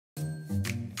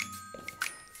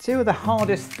Two of the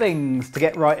hardest things to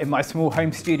get right in my small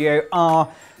home studio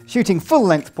are shooting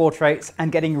full-length portraits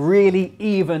and getting really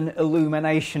even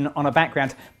illumination on a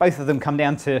background. Both of them come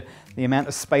down to the amount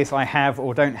of space I have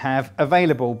or don't have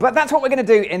available. But that's what we're going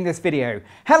to do in this video.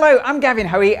 Hello, I'm Gavin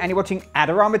Hoey and you're watching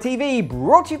Adorama TV,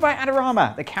 brought to you by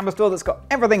Adorama, the camera store that's got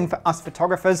everything for us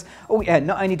photographers. Oh yeah,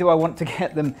 not only do I want to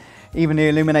get them evenly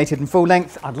illuminated and full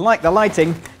length, I'd like the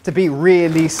lighting to be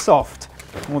really soft.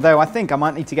 Although I think I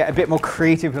might need to get a bit more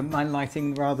creative with my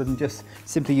lighting rather than just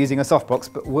simply using a softbox,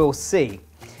 but we'll see.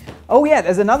 Oh yeah,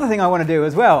 there's another thing I want to do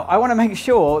as well. I want to make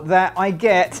sure that I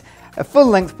get a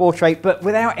full-length portrait, but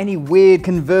without any weird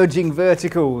converging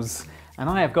verticals. And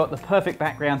I have got the perfect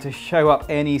background to show up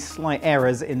any slight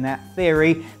errors in that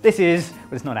theory. This is, well,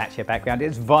 it's not actually a background,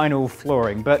 it's vinyl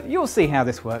flooring, but you'll see how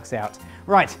this works out.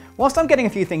 Right, whilst I'm getting a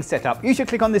few things set up, you should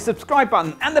click on the subscribe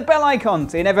button and the bell icon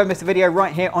so you never miss a video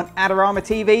right here on Adorama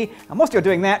TV. And whilst you're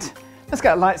doing that, let's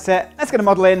get a light set, let's get a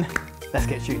model in, let's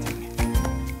get shooting.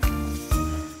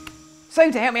 So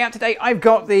to help me out today, I've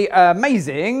got the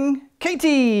amazing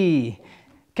Katie.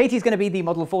 Katie's going to be the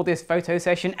model for this photo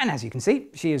session, and as you can see,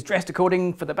 she is dressed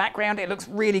according for the background. It looks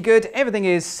really good. Everything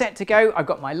is set to go. I've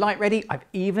got my light ready. I've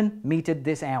even metered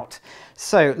this out.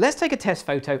 So let's take a test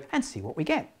photo and see what we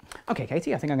get. Okay,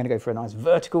 Katie, I think I'm going to go for a nice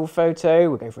vertical photo.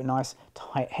 We'll go for a nice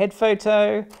tight head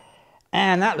photo.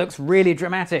 And that looks really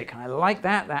dramatic. I like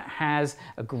that. That has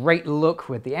a great look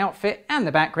with the outfit and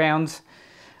the background.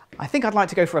 I think I'd like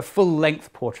to go for a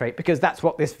full-length portrait because that's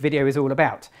what this video is all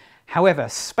about. However,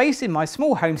 space in my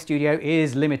small home studio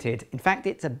is limited. In fact,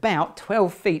 it's about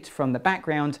 12 feet from the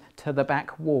background to the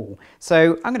back wall.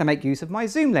 So I'm going to make use of my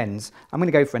zoom lens. I'm going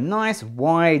to go for a nice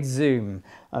wide zoom.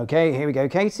 Okay, here we go,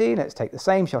 Katie. Let's take the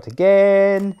same shot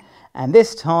again. And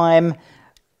this time,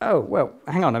 oh, well,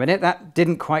 hang on a minute. That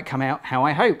didn't quite come out how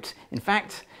I hoped. In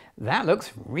fact, that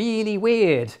looks really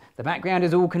weird. The background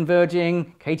is all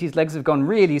converging. Katie's legs have gone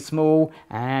really small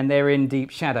and they're in deep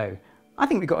shadow. I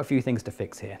think we've got a few things to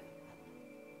fix here.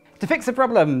 To fix the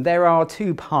problem, there are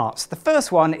two parts. The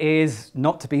first one is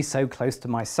not to be so close to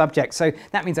my subject, so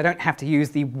that means I don't have to use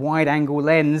the wide-angle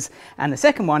lens. And the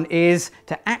second one is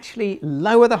to actually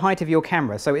lower the height of your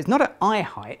camera. So it's not at eye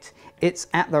height, it's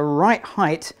at the right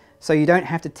height, so you don't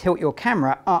have to tilt your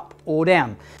camera up or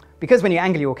down. Because when you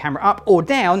angle your camera up or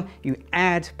down, you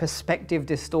add perspective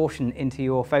distortion into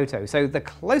your photo. So the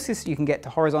closest you can get to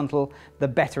horizontal, the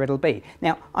better it'll be.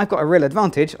 Now, I've got a real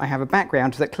advantage. I have a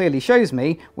background that clearly shows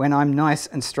me when I'm nice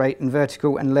and straight and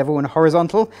vertical and level and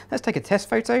horizontal. Let's take a test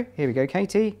photo. Here we go,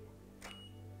 Katie.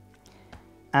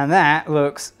 And that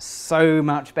looks so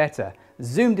much better.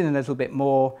 Zoomed in a little bit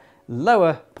more,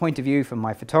 lower point of view from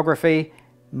my photography,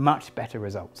 much better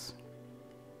results.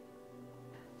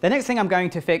 The next thing I'm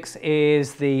going to fix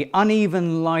is the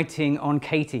uneven lighting on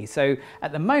Katie. So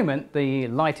at the moment, the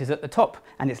light is at the top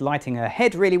and it's lighting her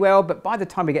head really well, but by the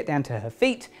time we get down to her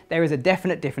feet, there is a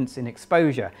definite difference in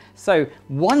exposure. So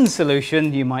one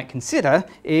solution you might consider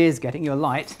is getting your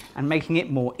light and making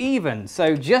it more even.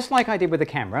 So just like I did with the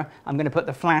camera, I'm going to put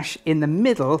the flash in the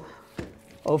middle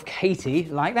of Katie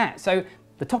like that. So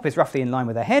the top is roughly in line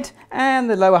with her head and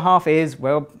the lower half is,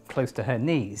 well, close to her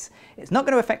knees. It's not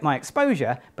going to affect my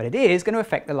exposure, but it is going to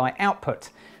affect the light output.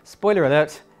 Spoiler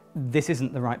alert, this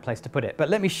isn't the right place to put it, but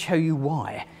let me show you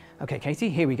why. Okay, Katie,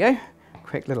 here we go.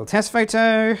 Quick little test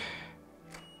photo.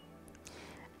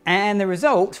 And the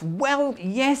result, well,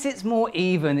 yes, it's more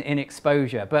even in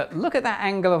exposure, but look at that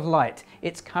angle of light.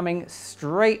 It's coming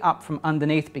straight up from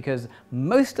underneath because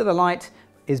most of the light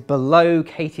is below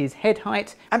Katie's head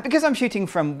height. And because I'm shooting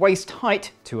from waist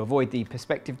height to avoid the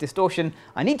perspective distortion,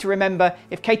 I need to remember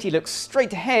if Katie looks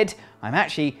straight ahead, I'm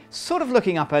actually sort of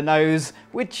looking up her nose,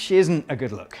 which isn't a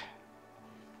good look.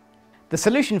 The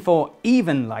solution for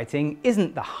even lighting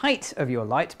isn't the height of your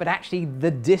light, but actually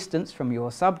the distance from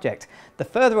your subject. The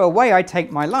further away I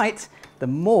take my light, the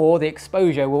more the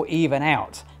exposure will even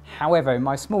out. However, in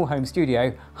my small home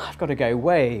studio, I've got to go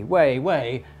way, way,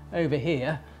 way over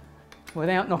here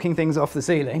without knocking things off the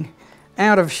ceiling,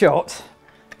 out of shot,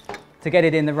 to get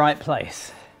it in the right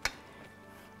place.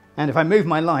 And if I move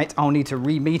my light, I'll need to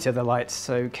re-meter the light.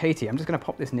 So Katie, I'm just going to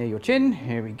pop this near your chin.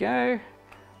 Here we go.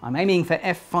 I'm aiming for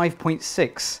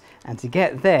f5.6, and to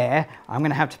get there, I'm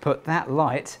going to have to put that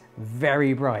light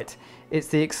very bright. It's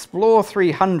the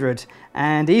XPOLR300,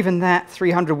 and even that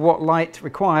 300 watt light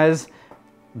requires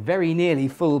very nearly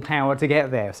full power to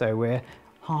get there. So we're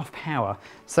half power.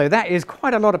 So that is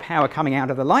quite a lot of power coming out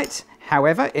of the light.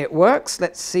 However, it works.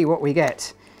 Let's see what we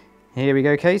get. Here we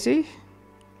go, Katie.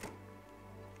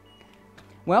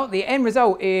 Well, the end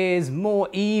result is more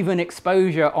even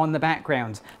exposure on the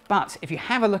background. But if you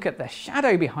have a look at the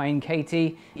shadow behind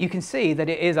Katie, you can see that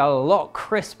it is a lot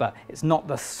crisper. It's not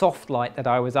the soft light that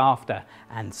I was after.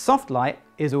 And soft light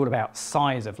is all about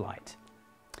size of light.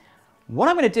 What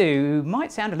I'm going to do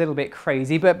might sound a little bit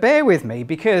crazy, but bear with me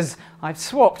because I've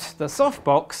swapped the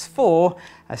softbox for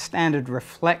a standard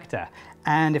reflector.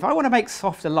 And if I want to make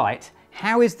softer light,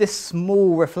 how is this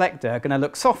small reflector going to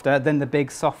look softer than the big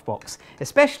softbox?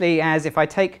 Especially as if I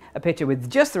take a picture with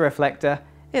just the reflector,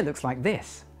 it looks like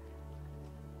this.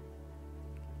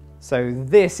 So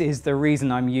this is the reason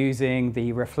I'm using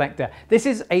the reflector. This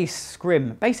is a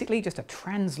scrim, basically just a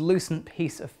translucent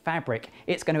piece of fabric.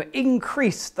 It's going to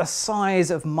increase the size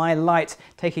of my light,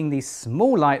 taking the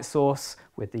small light source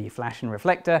with the flash and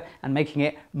reflector and making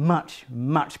it much,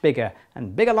 much bigger.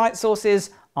 And bigger light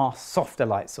sources are softer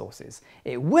light sources.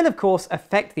 It will of course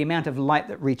affect the amount of light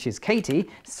that reaches Katie.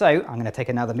 So I'm going to take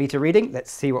another meter reading.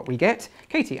 Let's see what we get.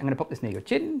 Katie, I'm going to pop this near your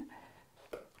chin.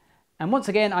 And once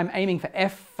again, I'm aiming for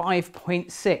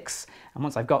f5.6. And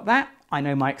once I've got that, I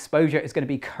know my exposure is going to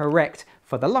be correct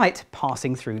for the light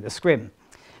passing through the scrim.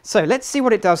 So let's see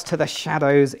what it does to the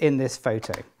shadows in this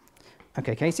photo.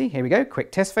 Okay, Katie, here we go.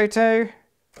 Quick test photo.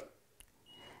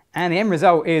 And the end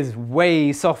result is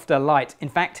way softer light. In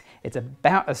fact, it's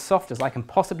about as soft as I can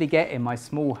possibly get in my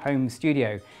small home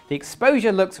studio. The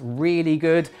exposure looks really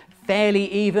good,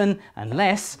 fairly even,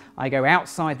 unless I go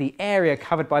outside the area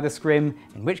covered by the scrim,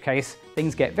 in which case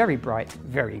things get very bright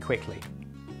very quickly.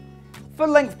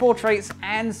 Full-length portraits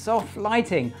and soft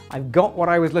lighting. I've got what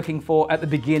I was looking for at the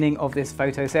beginning of this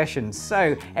photo session.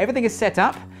 So everything is set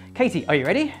up. Katie, are you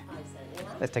ready?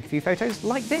 Let's take a few photos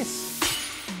like this.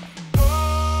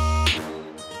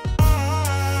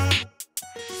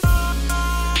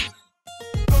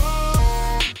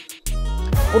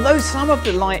 Although some of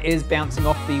the light is bouncing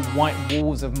off the white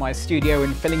walls of my studio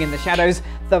and filling in the shadows,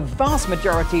 the vast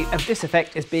majority of this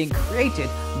effect is being created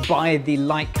by the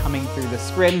light coming through the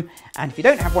scrim. And if you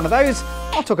don't have one of those,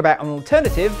 I'll talk about an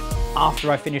alternative after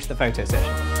I finish the photo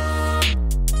session.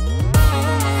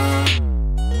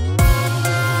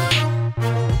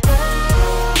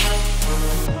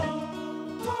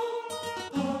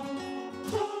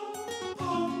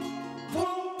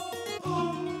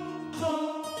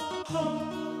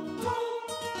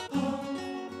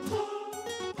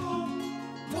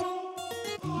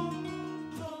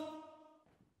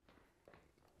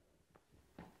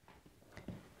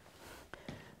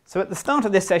 So at the start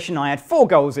of this session I had 4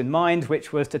 goals in mind,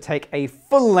 which was to take a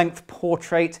full-length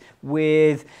portrait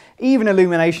with even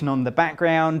illumination on the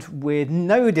background, with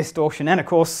no distortion and of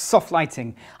course soft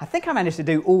lighting. I think I managed to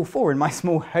do all 4 in my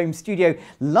small home studio,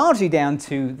 largely down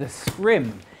to the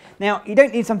scrim. Now you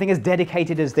don't need something as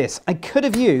dedicated as this. I could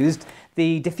have used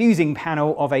the diffusing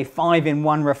panel of a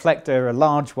 5-in-1 reflector, a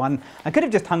large one. I could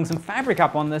have just hung some fabric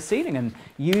up on the ceiling and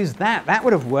used that. That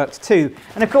would have worked too.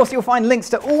 And of course you'll find links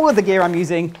to all of the gear I'm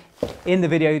using in the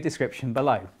video description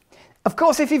below. Of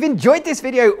course, if you've enjoyed this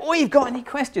video or you've got any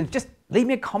questions, just leave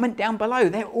me a comment down below.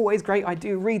 They're always great, I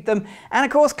do read them. And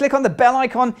of course, click on the bell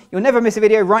icon. You'll never miss a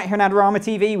video right here on Adorama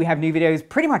TV. We have new videos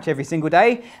pretty much every single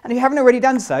day. And if you haven't already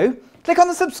done so, click on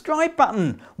the subscribe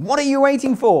button. What are you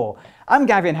waiting for? I'm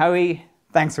Gavin Hoey.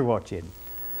 Thanks for watching.